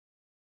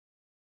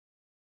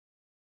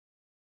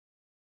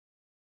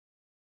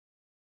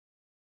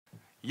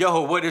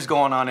Yo, what is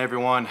going on,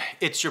 everyone?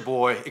 It's your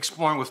boy,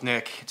 Exploring with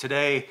Nick.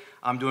 Today,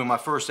 I'm doing my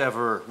first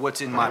ever What's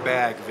in My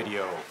Bag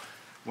video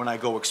when I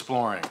go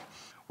exploring.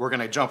 We're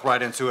gonna jump right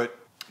into it.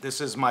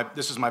 This is my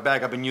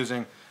bag I've been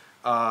using.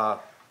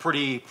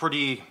 Pretty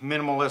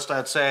minimalist,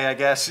 I'd say, I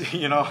guess,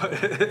 you know.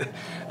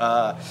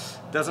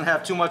 Doesn't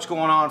have too much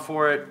going on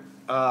for it.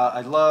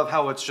 I love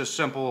how it's just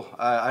simple.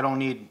 I don't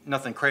need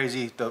nothing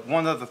crazy.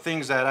 One of the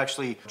things that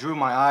actually drew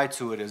my eye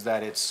to it is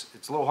that it's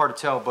a little hard to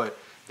tell, but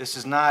this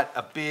is not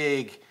a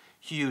big,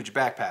 huge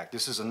backpack.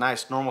 This is a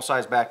nice,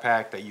 normal-sized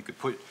backpack that you could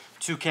put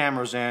 2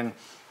 cameras in,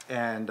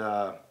 and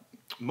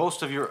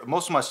most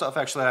of my stuff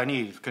actually I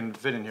need can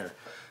fit in here.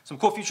 Some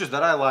cool features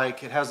that I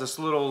like: it has this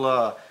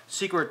little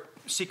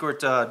secret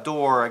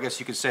door, I guess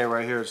you could say,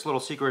 right here. It's a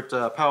little secret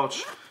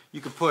pouch.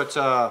 You could put,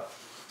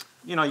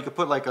 you know, you could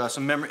put like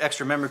some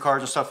extra memory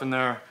cards and stuff in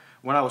there.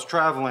 When I was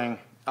traveling,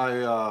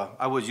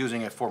 I was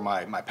using it for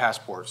my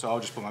passport, so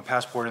I'll just put my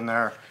passport in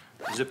there,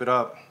 zip it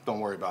up, don't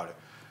worry about it.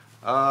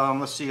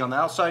 Let's see, on the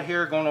outside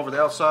here, going over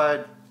the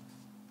outside,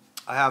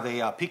 I have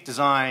a Peak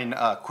Design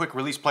quick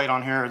release plate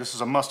on here. This is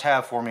a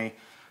must-have for me.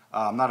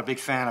 I'm not a big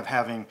fan of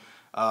having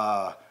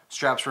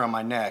straps around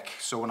my neck,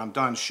 so when I'm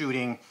done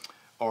shooting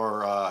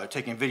or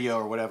taking video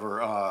or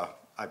whatever, I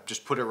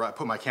just put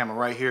my camera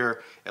right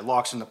here. It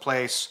locks into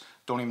place.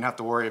 Don't even have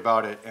to worry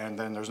about it, and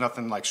then there's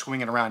nothing like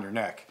swinging around your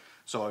neck.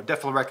 So I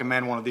definitely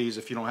recommend one of these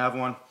if you don't have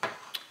one.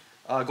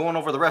 Going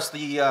over the rest of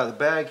the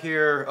bag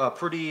here,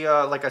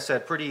 like I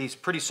said,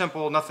 pretty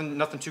simple,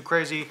 nothing too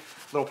crazy.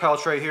 Little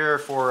pouch right here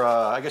for,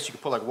 I guess you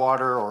could put like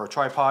water or a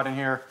tripod in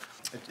here.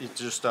 It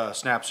just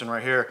snaps in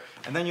right here.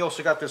 And then you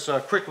also got this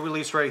quick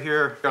release right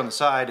here on the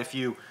side. If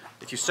you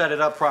set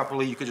it up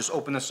properly, you could just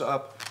open this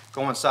up,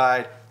 go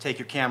inside, take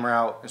your camera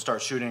out, and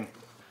start shooting.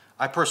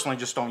 I personally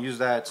just don't use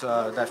that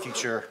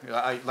feature.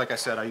 Like I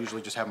said, I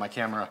usually just have my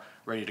camera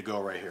ready to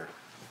go right here.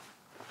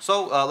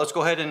 So let's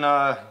go ahead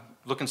and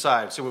look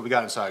inside, see what we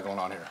got inside going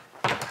on here.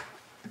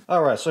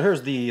 All right, so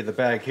here's the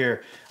bag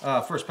here.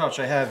 First pouch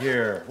I have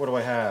here, what do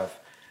I have?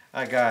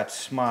 I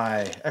got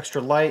my extra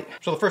light.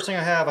 So the first thing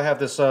I have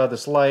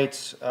this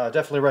light.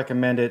 Definitely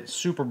recommend it,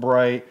 super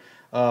bright.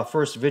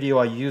 First video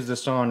I used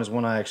this on is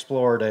when I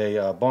explored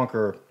a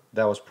bunker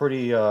that was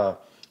pretty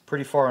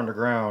far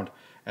underground,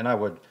 and I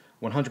would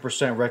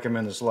 100%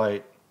 recommend this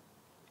light.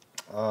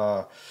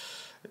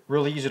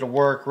 Really easy to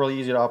work, really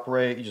easy to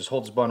operate. You just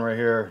hold this button right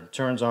here,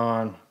 turns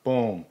on,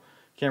 boom.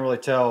 Can't really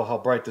tell how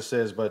bright this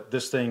is, but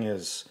this thing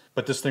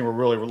will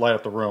really light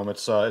up the room.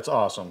 It's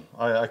awesome.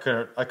 I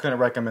couldn't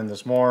recommend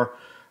this more.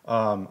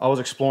 I was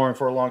exploring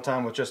for a long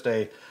time with just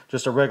a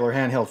regular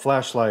handheld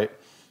flashlight,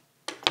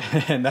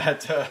 and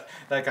that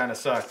kind of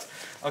sucked.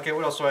 Okay,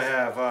 what else do I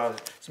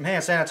have? Some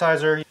hand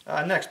sanitizer.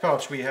 Next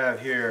pouch we have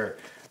here,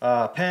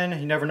 pen.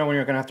 You never know when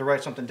you're gonna have to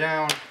write something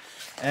down.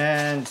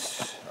 And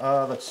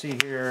let's see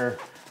here,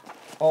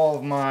 all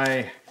of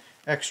my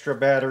extra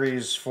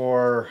batteries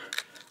for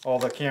all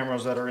the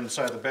cameras that are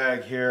inside the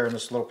bag here in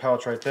this little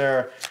pouch right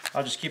there.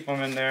 I'll just keep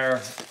them in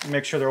there,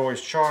 make sure they're always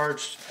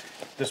charged.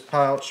 This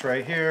pouch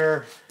right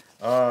here,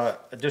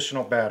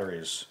 additional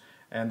batteries.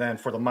 And then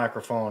for the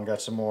microphone, got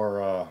some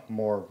more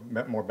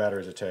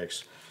batteries it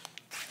takes.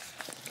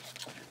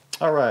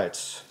 All right,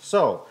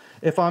 so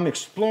if I'm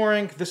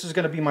exploring, this is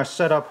going to be my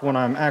setup when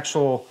I'm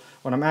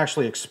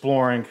actually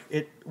exploring.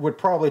 It would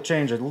probably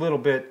change a little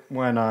bit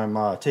when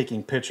I'm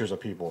taking pictures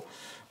of people.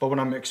 But when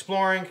I'm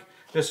exploring,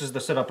 this is the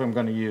setup I'm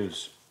going to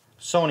use.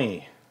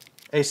 Sony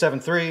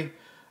A7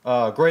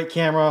 III, great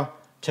camera,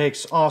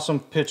 takes awesome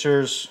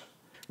pictures,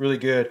 really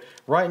good.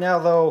 Right now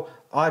though,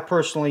 I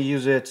personally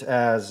use it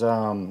as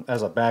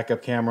a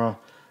backup camera.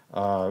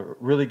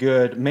 Really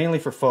good, mainly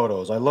for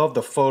photos. I love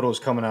the photos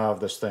coming out of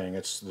this thing.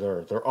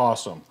 They're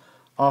awesome.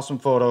 Awesome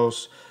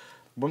photos.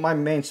 What my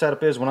main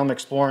setup is when I'm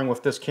exploring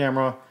with this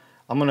camera,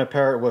 I'm going to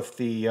pair it with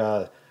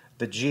the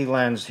G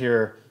lens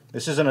here.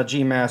 This isn't a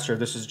G Master,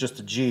 this is just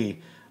a G.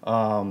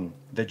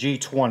 The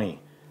G20.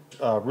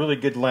 Really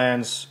good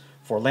lens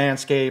for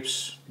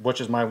landscapes,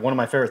 which is one of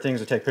my favorite things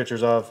to take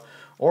pictures of.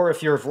 Or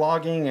if you're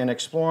vlogging and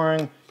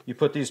exploring, you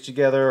put these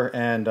together,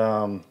 and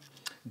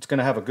it's going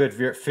to have a good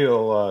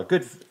feel,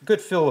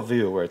 good field of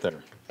view right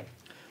there.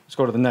 Let's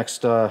go to the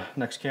next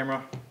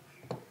camera.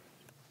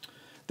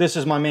 This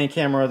is my main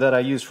camera that I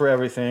use for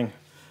everything.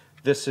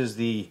 This is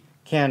the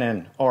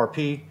Canon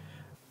RP.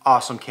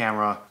 Awesome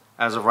camera.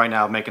 As of right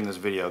now, making this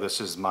video, this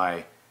is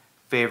my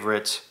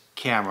favorite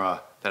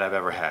camera that I've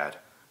ever had.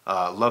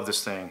 Love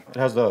this thing. It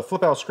has the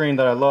flip out screen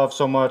that I love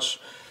so much,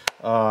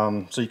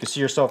 so you can see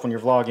yourself when you're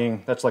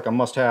vlogging. That's like a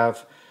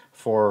must-have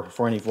for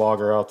any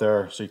vlogger out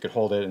there, so you could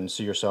hold it and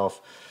see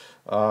yourself.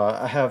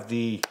 I have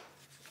the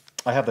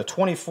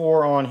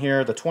 24 on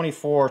here, the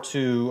 24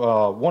 to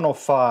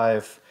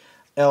 105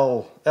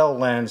 L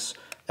lens.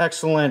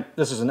 Excellent.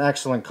 This is an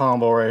excellent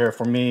combo right here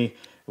for me.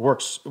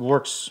 This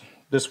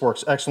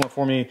works excellent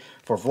for me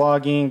for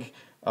vlogging.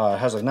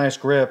 Has a nice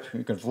grip.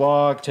 You can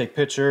vlog, take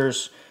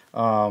pictures.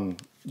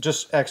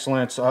 Just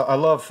excellent. I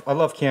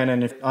love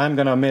Canon. I'm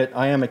gonna admit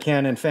I am a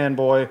Canon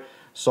fanboy,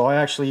 so I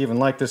actually even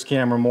like this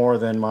camera more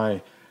than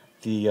my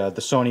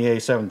Sony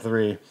A7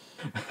 III.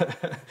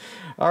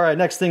 All right,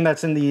 next thing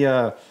that's in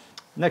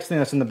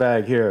the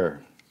bag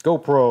here,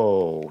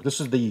 GoPro.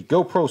 This is the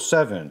GoPro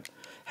 7.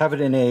 Have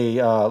it in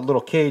a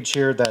little cage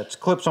here that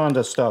clips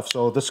onto stuff.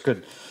 So this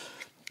could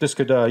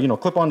you know,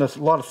 clip onto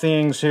a lot of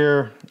things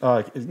here.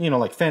 You know,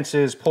 like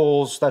fences,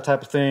 poles, that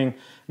type of thing.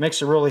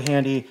 Makes it really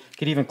handy. You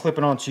could even clip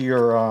it onto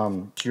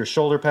your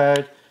shoulder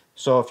pad.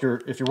 So if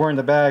you're wearing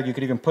the bag, you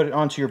could even put it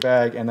onto your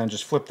bag and then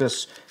just flip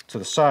this to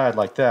the side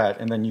like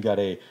that, and then you got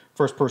a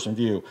first-person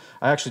view.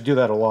 I actually do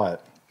that a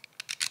lot.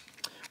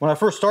 When I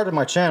first started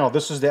my channel,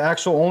 this is the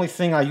actual only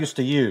thing I used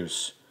to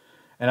use,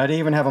 and I didn't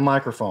even have a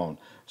microphone.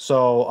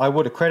 So I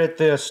would credit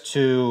this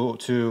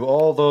to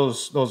all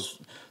those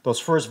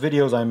first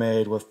videos I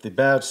made with the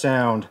bad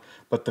sound,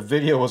 but the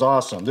video was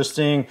awesome. This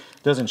thing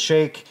doesn't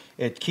shake.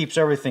 It keeps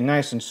everything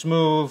nice and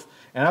smooth,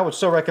 and I would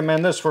still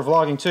recommend this for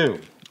vlogging too.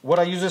 What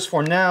I use this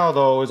for now,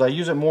 though, is I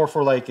use it more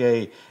for like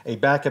a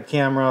backup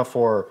camera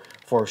for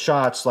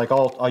shots. Like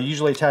I'll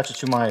usually attach it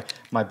to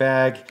my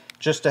bag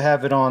just to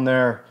have it on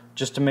there,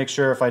 just to make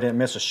sure if I didn't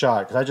miss a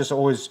shot. Because I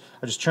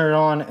just turn it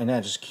on and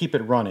then just keep it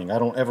running. I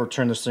don't ever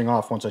turn this thing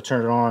off once I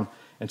turn it on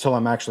until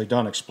I'm actually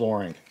done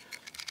exploring.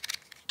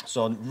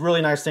 So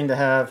really nice thing to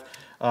have,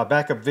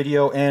 backup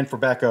video and for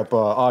backup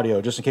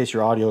audio, just in case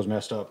your audio is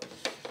messed up.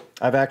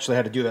 I've actually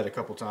had to do that a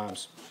couple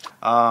times.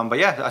 But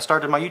yeah, I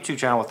started my YouTube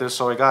channel with this,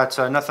 so I got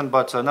nothing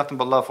but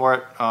love for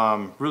it.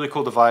 Really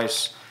cool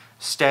device,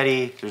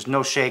 steady. There's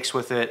no shakes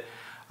with it.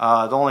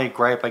 The only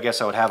gripe I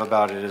guess I would have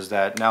about it is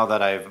that now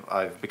that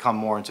I've become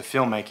more into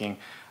filmmaking,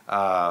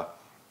 I'm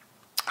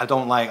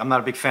not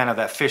a big fan of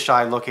that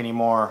fisheye look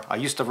anymore. I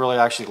used to really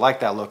actually like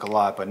that look a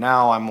lot, but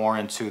now I'm more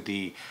into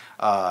the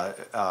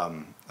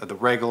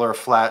regular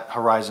flat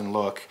horizon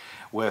look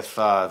with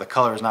the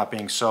colors not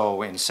being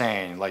so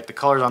insane. Like the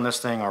colors on this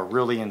thing are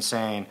really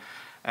insane.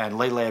 And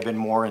lately I've been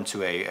more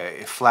into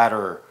a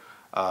flatter,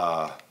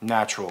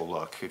 natural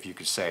look, if you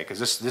could say, because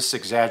this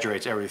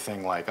exaggerates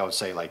everything, like I would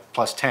say like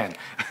plus 10.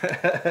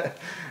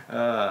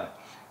 All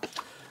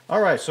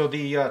right, so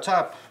the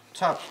top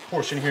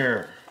portion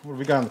here, what do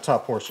we got on the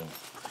top portion?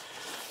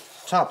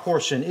 Top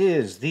portion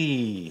is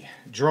the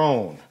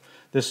drone.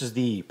 This is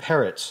the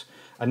Parrot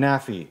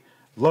Anafi.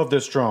 Love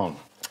this drone.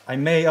 I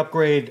may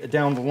upgrade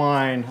down the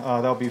line,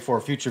 that'll be for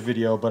a future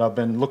video, but I've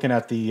been looking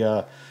at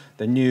the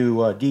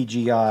new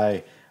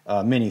DJI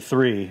Mini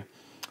 3,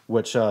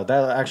 which that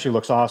actually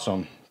looks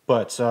awesome,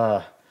 but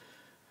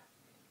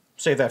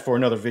save that for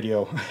another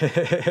video.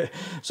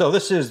 So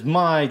this is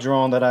my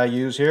drone that I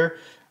use here.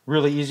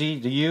 Really easy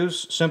to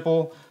use,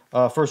 simple.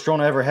 First drone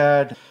I ever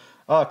had.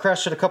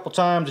 Crashed it a couple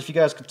times, if you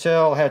guys could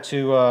tell. I had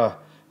to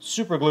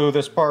super glue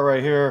this part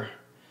right here.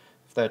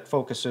 If that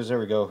focuses, there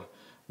we go.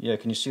 Yeah,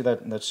 can you see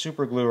that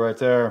super glue right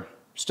there?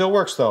 Still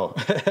works though.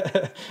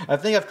 I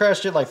think I've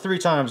crashed it like 3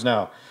 times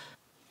now.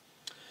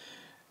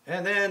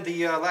 And then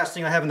the last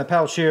thing I have in the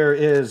pouch here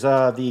is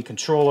the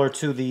controller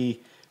to the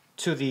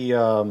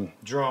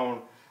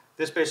drone.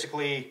 This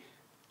basically,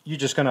 you're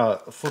just gonna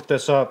flip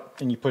this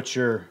up and you put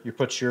your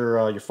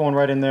phone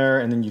right in there,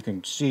 and then you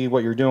can see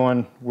what you're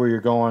doing, where you're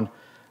going.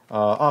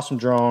 Awesome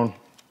drone.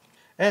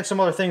 And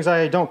some other things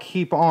I don't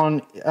keep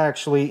on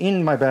actually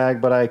in my bag,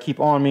 but I keep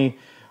on me.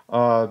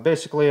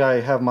 Basically,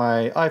 I have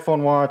my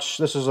iPhone watch.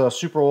 This is a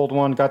super old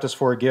one. Got this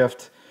for a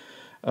gift.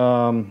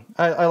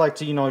 I like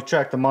to, you know,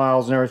 track the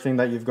miles and everything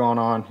that you've gone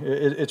on.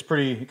 It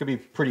could be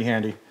pretty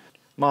handy.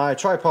 My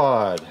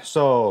tripod.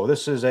 So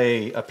this is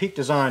a Peak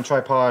Design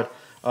tripod.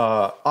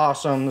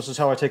 Awesome. This is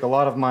how I take a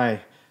lot of my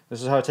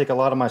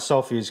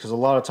selfies, because a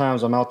lot of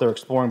times I'm out there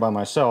exploring by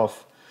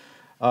myself.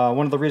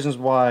 One of the reasons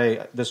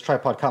why this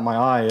tripod caught my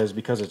eye is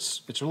because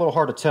it's a little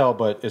hard to tell,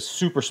 but it's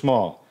super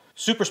small.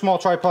 Super small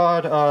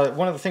tripod.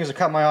 One of the things that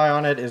caught my eye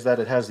on it is that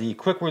it has the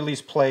quick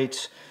release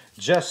plate,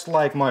 just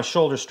like my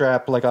shoulder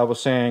strap, like I was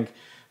saying.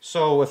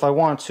 So if I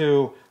want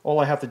to, all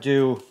I have to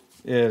do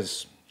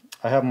is,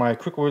 I have my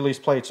quick release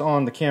plates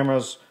on the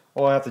cameras.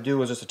 All I have to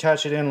do is just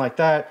attach it in like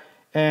that,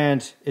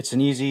 and it's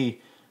an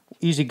easy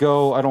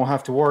go. I don't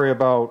have to worry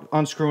about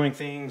unscrewing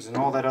things and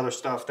all that other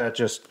stuff that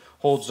just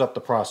holds up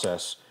the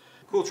process.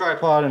 Cool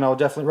tripod, and I'll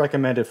definitely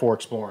recommend it for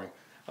exploring.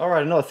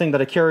 Alright, another thing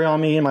that I carry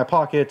on me in my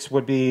pockets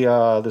would be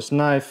this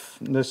knife.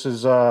 This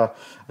is, I've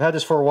had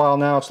this for a while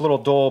now. It's a little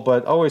dull,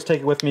 but always take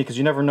it with me because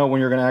you never know when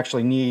you're going to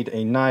actually need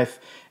a knife.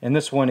 And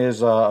this one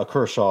is a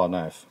Kershaw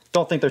knife.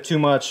 Don't think they're too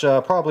much.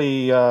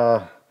 Probably,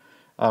 I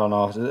don't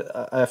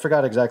know. I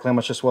forgot exactly how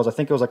much this was. I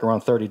think it was like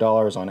around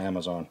 $30 on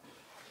Amazon.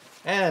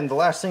 And the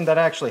last thing that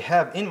I actually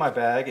have in my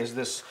bag is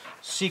this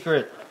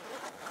secret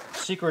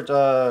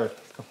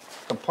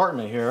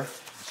compartment here.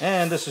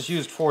 And this is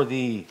used for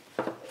the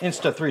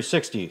Insta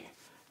 360.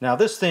 Now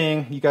this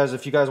thing,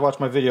 if you guys watch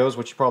my videos,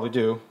 which you probably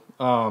do,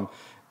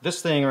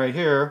 this thing right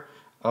here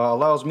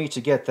allows me to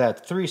get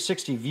that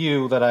 360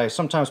 view that I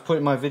sometimes put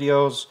in my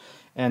videos,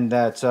 and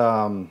that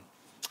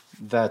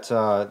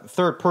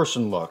third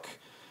person look.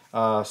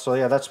 So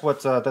yeah, that's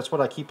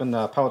what I keep in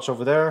the pouch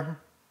over there.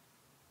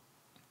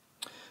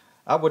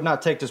 I would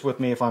not take this with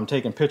me if I'm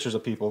taking pictures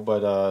of people,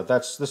 but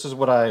this is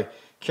what I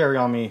carry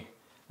on me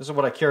This is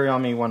what I carry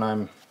on me when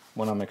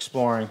I'm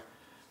exploring.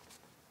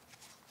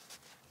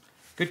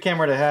 Good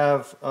camera to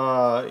have,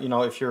 you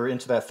know, if you're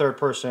into that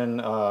third-person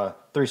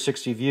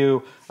 360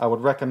 view. I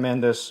would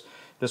recommend this.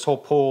 This whole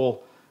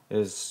pull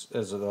is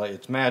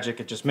it's magic.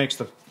 It just makes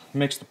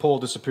the pull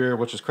disappear,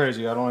 which is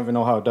crazy. I don't even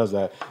know how it does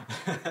that.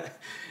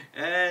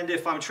 And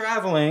if I'm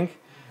traveling,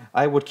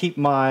 I would keep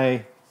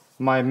my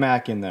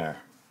Mac in there.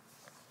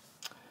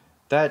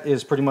 That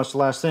is pretty much the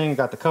last thing.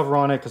 Got the cover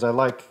on it because I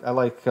like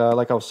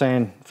I was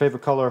saying,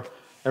 favorite color.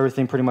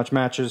 Everything pretty much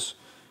matches,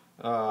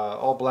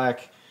 all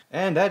black.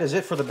 And that is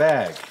it for the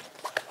bag.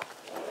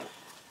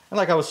 And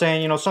like I was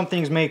saying, you know, some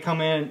things may come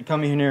in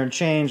here and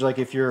change. Like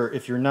if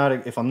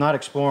I'm not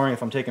exploring,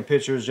 if I'm taking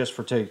pictures just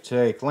for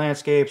take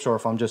landscapes, or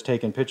if I'm just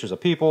taking pictures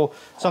of people,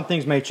 some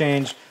things may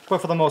change.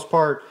 But for the most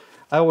part,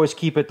 I always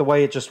keep it the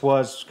way it just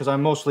was because I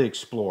mostly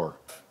explore.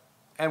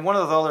 And one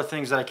of the other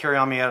things that I carry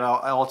on me at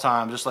all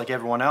times, just like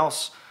everyone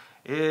else,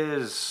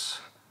 is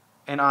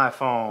an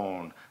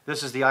iPhone.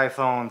 This is the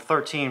iPhone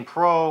 13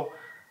 Pro.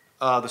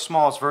 The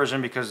smallest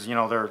version because, you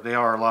know, they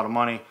are a lot of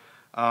money.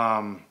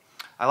 I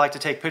like to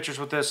take pictures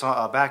with this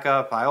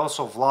backup. I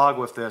also vlog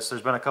with this.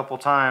 There's been a couple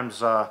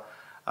times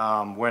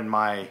when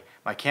my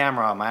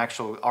camera, my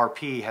actual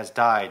RP has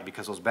died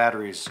because those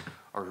batteries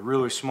are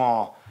really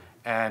small.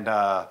 And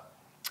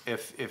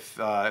if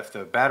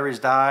the batteries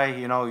die,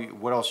 you know,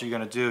 what else are you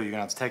going to do? You're going to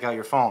have to take out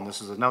your phone.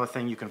 This is another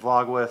thing you can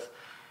vlog with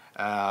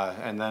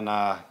and then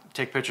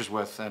take pictures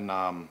with. And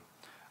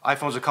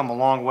iPhones have come a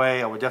long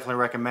way. I would definitely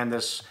recommend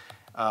this.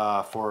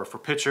 For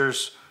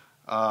pictures,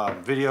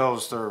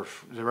 videos,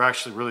 they're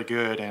actually really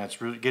good, and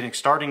it's really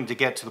starting to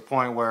get to the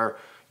point where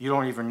you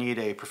don't even need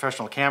a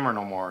professional camera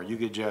no more. You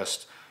could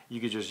just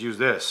use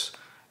this.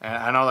 And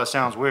I know that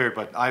sounds weird,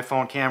 but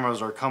iPhone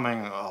cameras are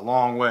coming a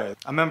long way.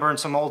 I remember in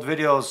some old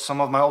videos,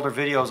 some of my older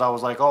videos, I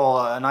was like,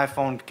 oh, an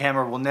iPhone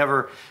camera will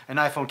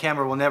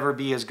never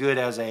be as good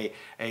as a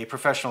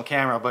professional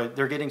camera. But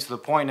they're getting to the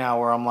point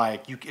now where I'm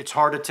like, it's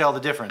hard to tell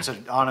the difference.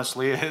 It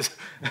honestly is.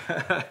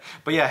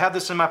 But yeah, I have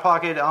this in my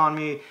pocket on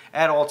me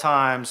at all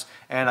times,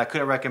 and I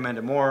couldn't recommend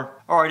it more.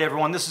 All right,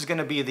 everyone, this is going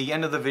to be the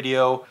end of the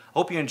video.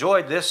 Hope you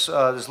enjoyed this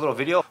little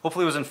video.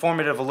 Hopefully it was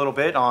informative a little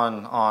bit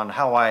on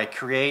how I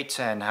create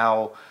and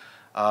how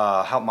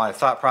my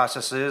thought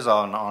process is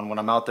on when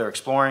I'm out there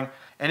exploring.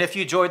 And if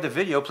you enjoyed the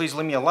video, please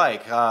leave me a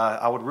like.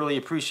 I would really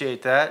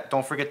appreciate that.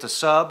 Don't forget to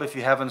sub if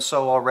you haven't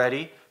so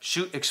already.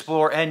 Shoot,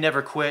 explore, and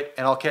never quit,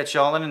 and I'll catch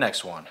y'all in the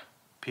next one.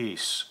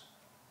 Peace.